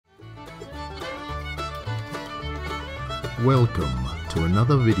Welcome to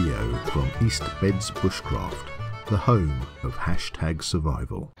another video from East Beds Bushcraft, the home of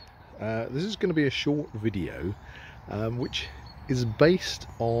 #survival. This is going to be a short video which is based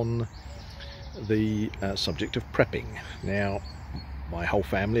on the subject of prepping. Now, my whole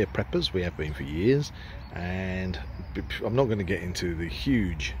family are preppers, we have been for years, and I'm not going to get into the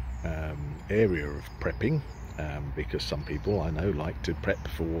huge area of prepping because some people I know like to prep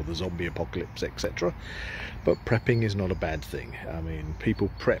for the zombie apocalypse, etc. But prepping is not a bad thing. I mean, people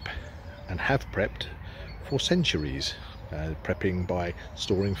prep and have prepped for centuries, prepping by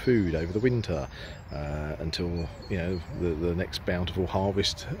storing food over the winter until, you know, the next bountiful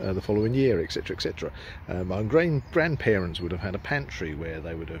harvest the following year, etc, etc. My grandparents would have had a pantry where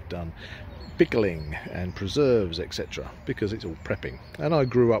they would have done pickling and preserves, etc, because it's all prepping. And I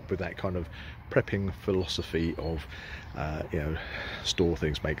grew up with that kind of prepping philosophy of you know, store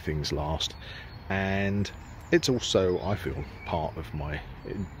things, make things last. And it's also, I feel, part of my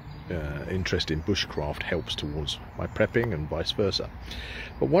interest in bushcraft helps towards my prepping and vice versa.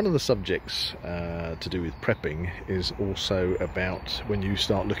 But one of the subjects to do with prepping is also about when you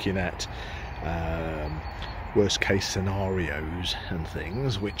start looking at worst case scenarios and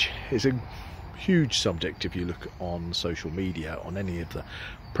things, which is a huge subject if you look on social media, on any of the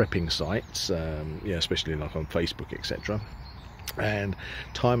prepping sites, yeah, especially like on Facebook, etc. And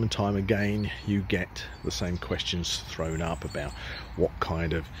time again you get the same questions thrown up about what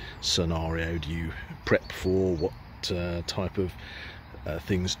kind of scenario do you prep for, what type of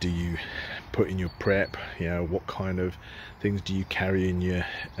things do you put in your prep, you know, what kind of things do you carry in your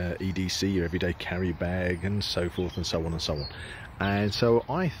EDC, your everyday carry bag, and so forth and so on and so on. And so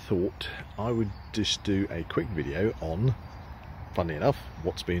I thought I would just do a quick video on, funnily enough,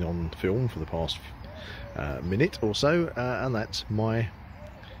 what's been on film for the past minute or so, and that's my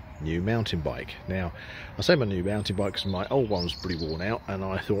new mountain bike. Now, I say my new mountain bike because my old one was pretty worn out, and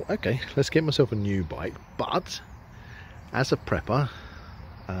I thought, okay, let's get myself a new bike. But as a prepper,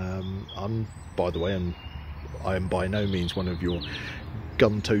 I am by no means one of your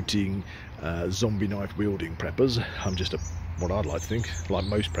gun-toting, zombie knife-wielding preppers. I'm just what I'd like to think, like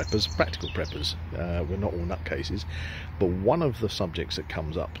most preppers, practical preppers. We're not all nutcases. But one of the subjects that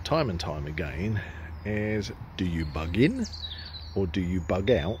comes up time and time again is, do you bug in or do you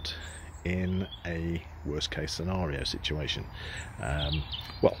bug out in a worst case scenario situation?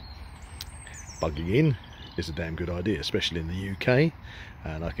 Well, bugging in is a damn good idea, especially in the UK,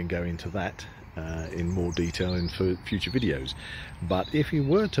 and I can go into that in more detail in future videos. But if you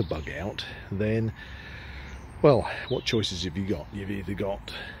were to bug out, then, well, what choices have you got? You've either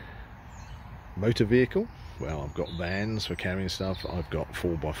got motor vehicle. Well, I've got vans for carrying stuff. I've got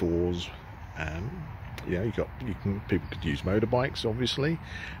 4x4s. You know, people could use motorbikes, obviously.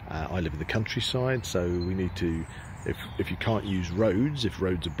 I live in the countryside, so we need to, if you can't use roads, if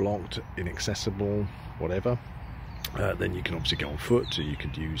roads are blocked, inaccessible, whatever, then you can obviously go on foot, so you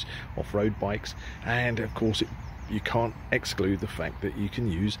could use off-road bikes. And of course you can't exclude the fact that you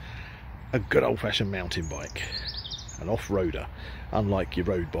can use a good old-fashioned mountain bike, an off-roader, unlike your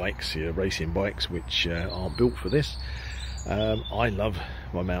road bikes, your racing bikes, which aren't built for this. I love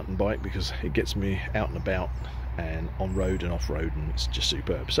my mountain bike because it gets me out and about and on road and off road, and it's just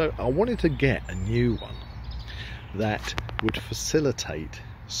superb. So I wanted to get a new one that would facilitate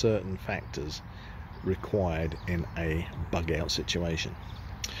certain factors required in a bug out situation,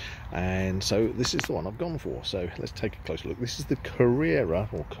 and so this is the one I've gone for. So let's take a closer look. This is the Carrera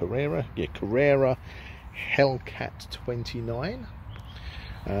Hellcat 29,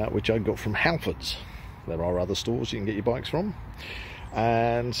 which I got from Halfords. There are other stores you can get your bikes from.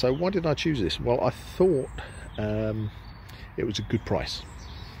 And so why did I choose this? Well, I thought it was a good price.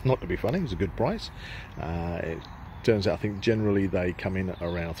 Not to be funny, it was a good price. It turns out I think generally they come in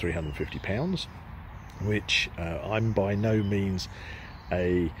around £350, which I'm by no means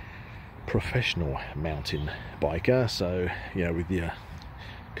a professional mountain biker, so, you know, with your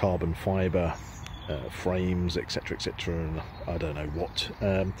carbon fibre frames, etc, etc, and I don't know what,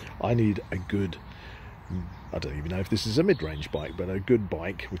 I need a good, I don't even know if this is a mid-range bike, but a good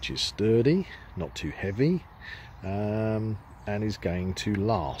bike which is sturdy, not too heavy, and is going to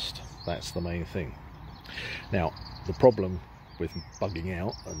last. That's the main thing. Now, the problem with bugging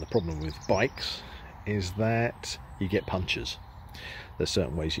out and the problem with bikes is that you get punctures. There's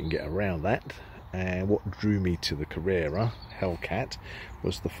certain ways you can get around that, and what drew me to the Carrera Hellcat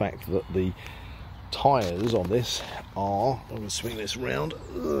was the fact that the tyres on this are, I'm going to swing this round,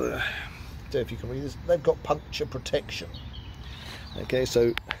 don't know if you can read this, they've got puncture protection. Okay,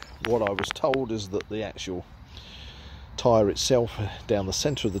 so what I was told is that the actual tyre itself, down the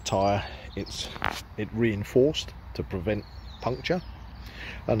centre of the tyre, it reinforced to prevent puncture.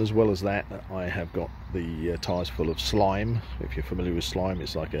 And as well as that, I have got the tyres full of slime. If you're familiar with slime,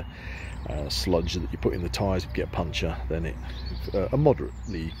 it's like a sludge that you put in the tyres. If you get a puncture, then it a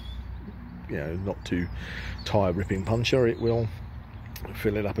moderately, you know, not too tyre ripping puncture, it will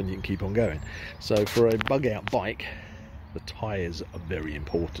fill it up and you can keep on going. So for a bug out bike, the tyres are very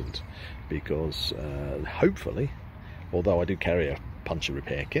important, because hopefully, although I do carry a puncture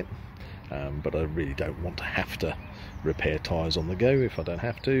repair kit, but I really don't want to have to repair tyres on the go if I don't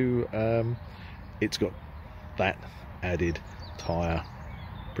have to. It's got that added tyre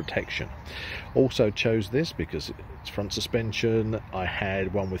protection. Also chose this because it's front suspension. I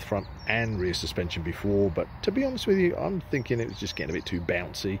had one with front and rear suspension before, but to be honest with you, I'm thinking it was just getting a bit too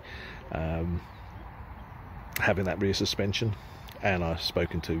bouncy, having that rear suspension. And I've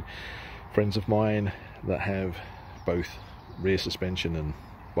spoken to friends of mine that have both rear suspension and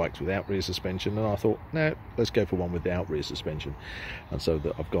bikes without rear suspension, and I thought, no, let's go for one without rear suspension. And so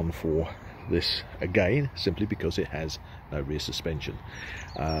that I've gone for this again, simply because it has no rear suspension.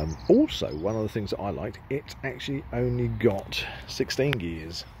 Also, one of the things that I liked, it's actually only got 16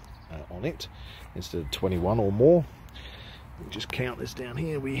 gears on it instead of 21 or more. We'll just count this down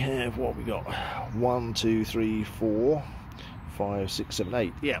here. We have, what we got, 1 2 3 4 5 6 7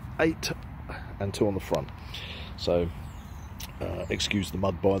 8, yeah, 8 and 2 on the front. So excuse the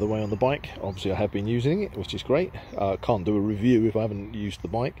mud, by the way, on the bike. Obviously I have been using it, which is great. Can't do a review if I haven't used the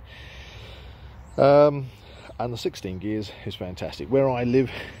bike. And the 16 gears is fantastic. Where I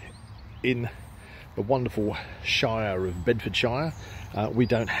live in the wonderful Shire of Bedfordshire, we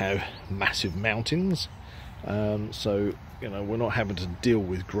don't have massive mountains, so you know, we're not having to deal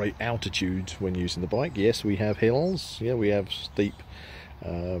with great altitudes when using the bike. Yes, we have hills, yeah, we have steep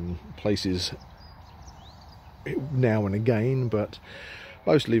places now and again, but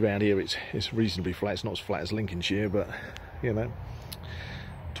mostly around here it's reasonably flat. It's not as flat as Lincolnshire, but you know,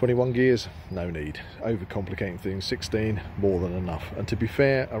 21 gears, no need. Overcomplicating things. 16, more than enough. And to be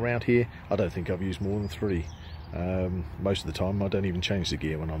fair, around here I don't think I've used more than 3. Most of the time I don't even change the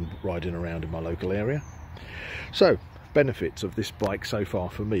gear when I'm riding around in my local area. So benefits of this bike so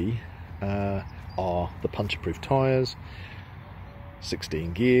far for me are the puncture proof tyres,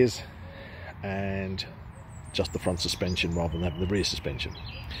 16 gears, and just the front suspension rather than having the rear suspension.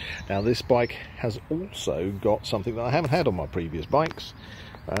 Now this bike has also got something that I haven't had on my previous bikes,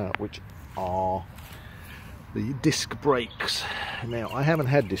 which are the disc brakes. Now I haven't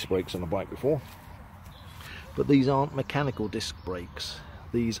had disc brakes on a bike before, but these aren't mechanical disc brakes.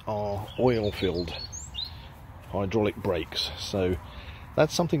 These are oil filled hydraulic brakes, so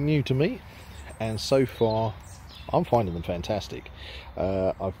that's something new to me, and so far I'm finding them fantastic.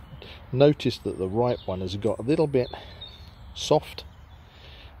 I've noticed that the right one has got a little bit soft,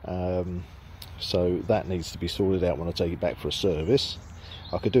 so that needs to be sorted out when I take it back for a service.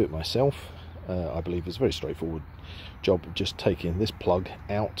 I could do it myself. I believe it's a very straightforward job of just taking this plug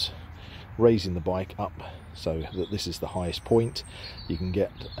out, raising the bike up so that this is the highest point. You can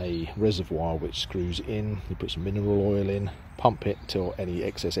get a reservoir which screws in, you put some mineral oil in, pump it till any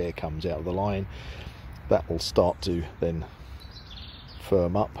excess air comes out of the line. That will start to then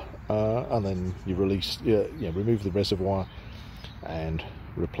firm up, and then you release, remove the reservoir and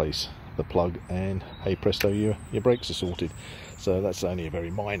replace the plug, and hey presto, your brakes are sorted. So that's only a very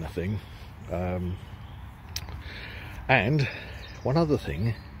minor thing. And one other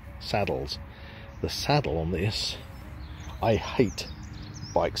thing, saddles. The saddle on this, I hate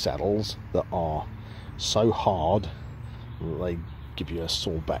bike saddles that are so hard that they give you a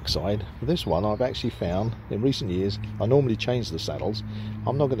sore backside. For this one, I've actually found in recent years, I normally change the saddles.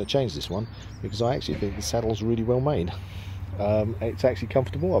 I'm not going to change this one because I actually think the saddle's really well made. It's actually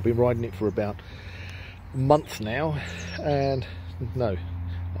comfortable. I've been riding it for about a month now, and no,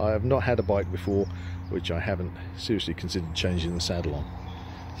 I have not had a bike before which I haven't seriously considered changing the saddle on.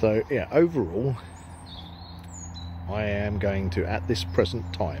 So yeah, overall I am going to, at this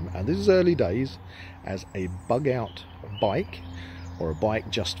present time, and this is early days, as a bug out bike or a bike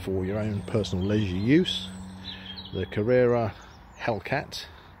just for your own personal leisure use, the Carrera Hellcat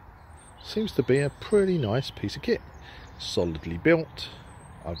seems to be a pretty nice piece of kit. Solidly built.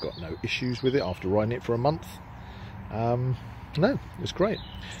 I've got no issues with it after riding it for a month. No, it's great.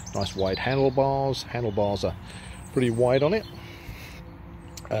 Nice wide handlebars. Handlebars are pretty wide on it.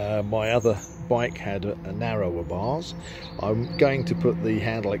 My other bike had a narrower bars. I'm going to put the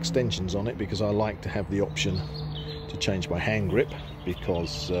handle extensions on it because I like to have the option to change my hand grip,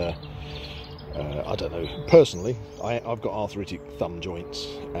 because I don't know, personally I've got arthritic thumb joints,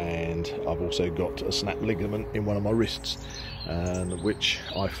 and I've also got a snapped ligament in one of my wrists, which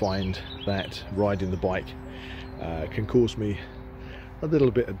I find that riding the bike can cause me a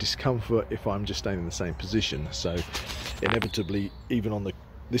little bit of discomfort if I'm just staying in the same position. So inevitably, even on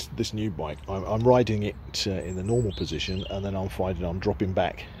this new bike, I'm riding it in the normal position, and then I'm finding I'm dropping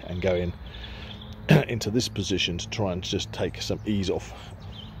back and going into this position to try and just take some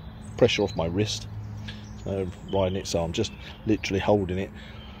pressure off my wrist. Riding it, so I'm just literally holding it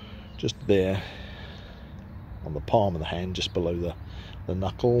just there on the palm of the hand, just below the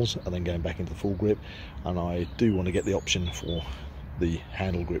knuckles, and then going back into the full grip. And I do want to get the option for the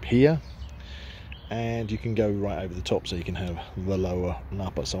handle grip here, and you can go right over the top, so you can have the lower and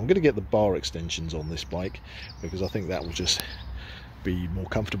upper. So I'm going to get the bar extensions on this bike, because I think that will just be more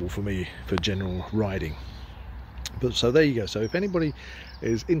comfortable for me for general riding. But so there you go. So if anybody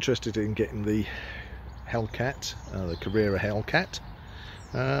is interested in getting the Hellcat, the Carrera Hellcat,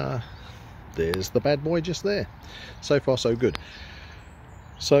 there's the bad boy just there. So far so good.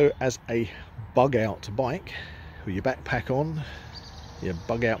 So as a bug out bike with your backpack on, your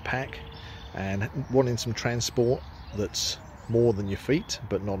bug out pack, and wanting some transport that's more than your feet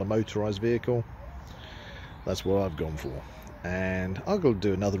but not a motorized vehicle, that's what I've gone for. And I'll go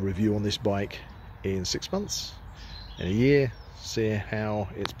do another review on this bike in 6 months, in a year, see how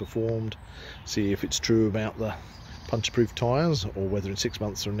it's performed, see if it's true about the puncture-proof tyres, or whether in 6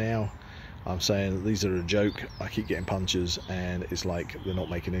 months from now I'm saying that these are a joke, I keep getting punctures and it's like they're not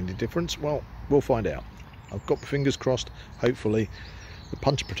making any difference. Well, we'll find out. I've got my fingers crossed. Hopefully the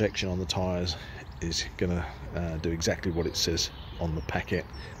puncture protection on the tyres is going to do exactly what it says on the packet,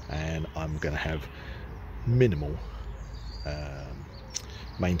 and I'm going to have minimal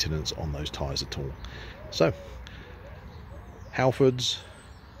maintenance on those tyres at all. So Halfords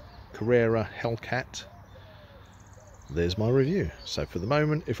Carrera Hellcat, there's my review. So for the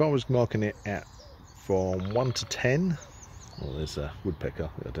moment, if I was marking it at from 1 to 10, well, there's a woodpecker,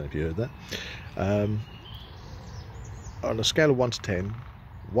 I don't know if you heard that, on a scale of 1 to 10,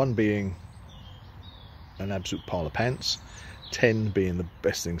 1 being an absolute pile of pants, 10 being the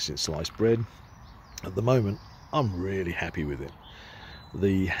best thing since sliced bread, at the moment I'm really happy with it.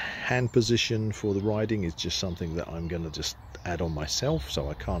 The hand position for the riding is just something that I'm going to just add on myself, so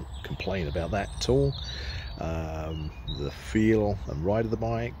I can't complain about that at all. The feel and ride of the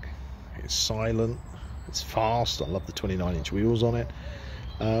bike, it's silent, it's fast, I love the 29-inch wheels on it.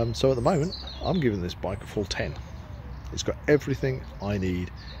 So at the moment I'm giving this bike a full 10. It's got everything I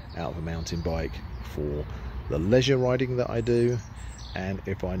need out of a mountain bike for the leisure riding that I do, and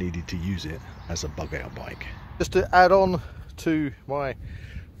if I needed to use it as a bug out bike. Just to add on to my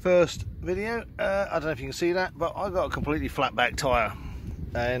first video, I don't know if you can see that, but I got a completely flat back tyre,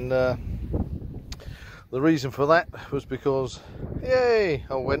 and the reason for that was because, yay,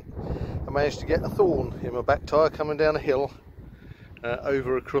 I managed to get a thorn in my back tyre coming down a hill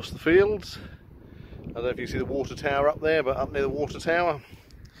over across the fields. I don't know if you can see the water tower up there, but up near the water tower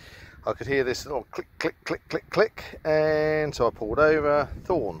I could hear this little click, click, click, click, click, and so I pulled over,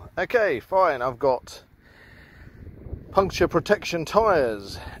 thorn. Okay, fine, I've got puncture protection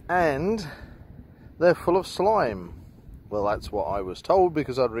tyres, and they're full of slime. Well, that's what I was told,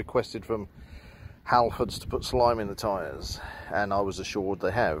 because I'd requested from Halfords to put slime in the tyres, and I was assured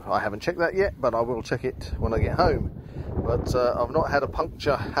they have. I haven't checked that yet, but I will check it when I get home. But I've not had a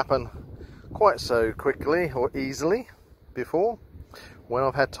puncture happen quite so quickly or easily before when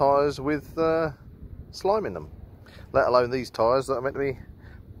I've had tyres with slime in them, let alone these tyres that are meant to be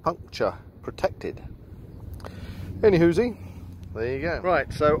puncture protected. Anywhoosie, there you go.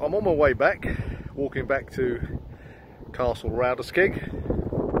 Right, so I'm on my way back, walking back to Castle Rauderskeg,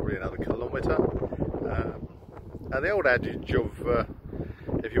 probably another kilometre. And the old adage of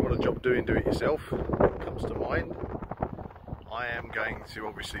if you want a job doing, do it yourself comes to mind. I am going to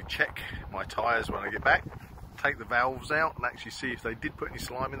obviously check my tyres when I get back, take the valves out and actually see if they did put any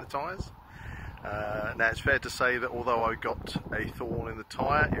slime in the tyres. Now it's fair to say that although I got a thorn in the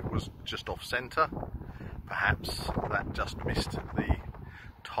tyre, it was just off centre. Perhaps that just missed the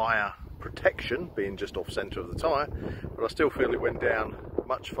tyre protection being just off centre of the tyre, but I still feel it went down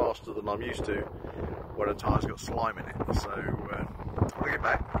much faster than I'm used to when a tyre's got slime in it. So when I get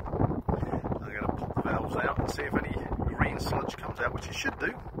back, I'm going to pop the valves out and see if any green sludge comes out, which it should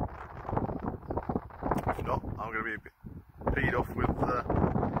do. If not, I'm going to be a bit peed off with the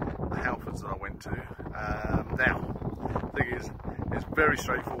Halfords that I went to. Now, the thing is, it's very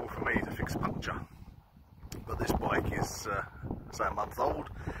straightforward for me to fix puncture, but this bike is say a month old,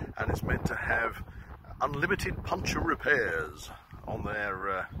 and it's meant to have unlimited puncture repairs on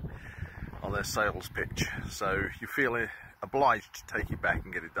their sales pitch. So you feel obliged to take it back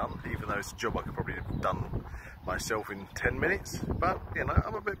and get it done, even though it's a job I could probably have done myself in 10 minutes. But you know,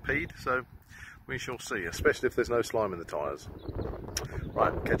 I'm a bit peed, so We shall see, especially if there's no slime in the tyres.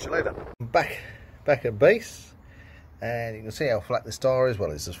 Right, catch you later. Back at base, and you can see how flat this tyre is.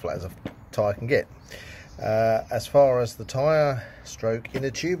 Well, it's as flat as a tyre can get. As far as the tyre stroke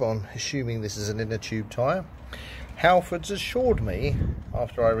inner tube, I'm assuming this is an inner tube tyre. Halfords assured me,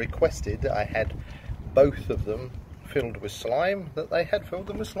 after I requested I had both of them filled with slime, that they had filled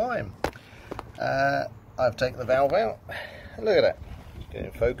them with slime. I've taken the valve out. Look at that. Get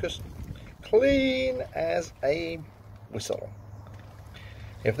in focus. Clean as a whistle.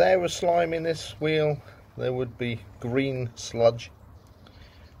 If there was slime in this wheel, there would be green sludge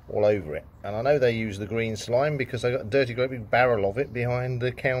all over it. And I know they use the green slime because I got a dirty great big barrel of it behind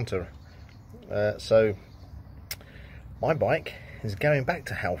the counter. So my bike is going back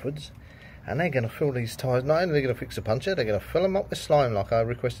to Halfords, and they're going to fill these tyres. Not only are they going to fix the puncture, they're going to fill them up with slime like I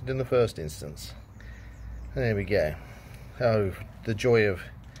requested in the first instance. And there we go. Oh, the joy of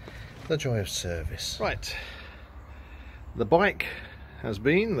service. Right, the bike has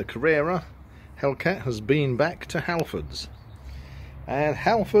been, the Carrera Hellcat has been back to Halfords, and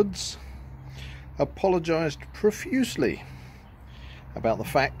Halfords apologised profusely about the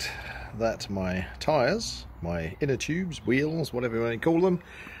fact that my tyres, my inner tubes, wheels, whatever you want to call them,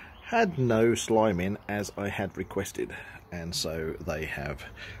 had no slime in as I had requested, and so they have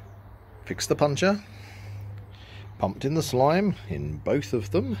fixed the puncture, pumped in the slime in both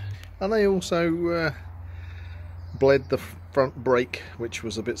of them, and they also bled the front brake, which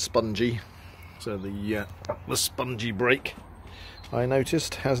was a bit spongy. So the spongy brake, I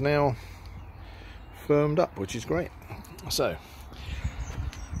noticed, has now firmed up, which is great. So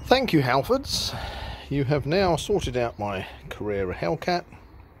thank you, Halfords. You have now sorted out my Carrera Hellcat,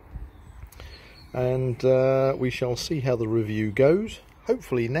 and we shall see how the review goes.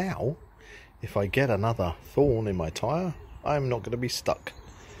 Hopefully now, if I get another thorn in my tyre, I'm not going to be stuck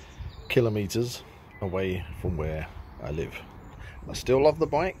kilometres away from where I live. I still love the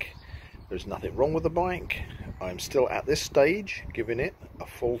bike. There's nothing wrong with the bike. I'm still at this stage giving it a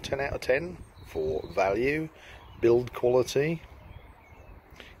full 10 out of 10 for value, build quality,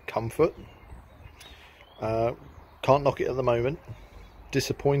 comfort. Can't knock it at the moment.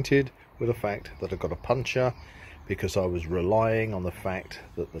 Disappointed with the fact that I got a puncture, because I was relying on the fact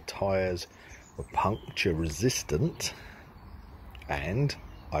that the tyres were puncture resistant, and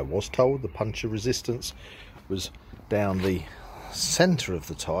I was told the puncture resistance was down the centre of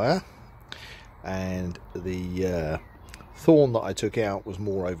the tyre, and the thorn that I took out was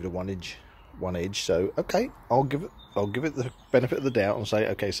more over the one edge. So okay, I'll give it the benefit of the doubt and say,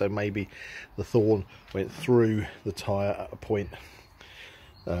 okay, so maybe the thorn went through the tyre at a point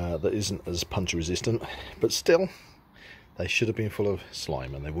that isn't as puncture resistant, but still they should have been full of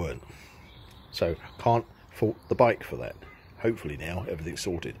slime, and they weren't. So can't fault the bike for that. Hopefully now everything's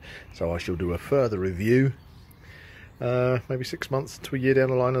sorted, so I shall do a further review maybe 6 months to a year down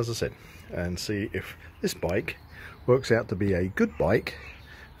the line, as I said, and see if this bike works out to be a good bike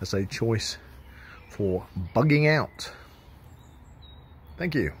as a choice for bugging out.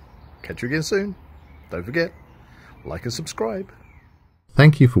 Thank you. Catch you again soon. Don't forget, like and subscribe.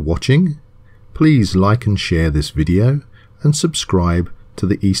 Thank you for watching. Please like and share this video, and subscribe to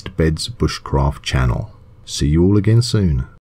the East Beds Bushcraft channel. See you all again soon.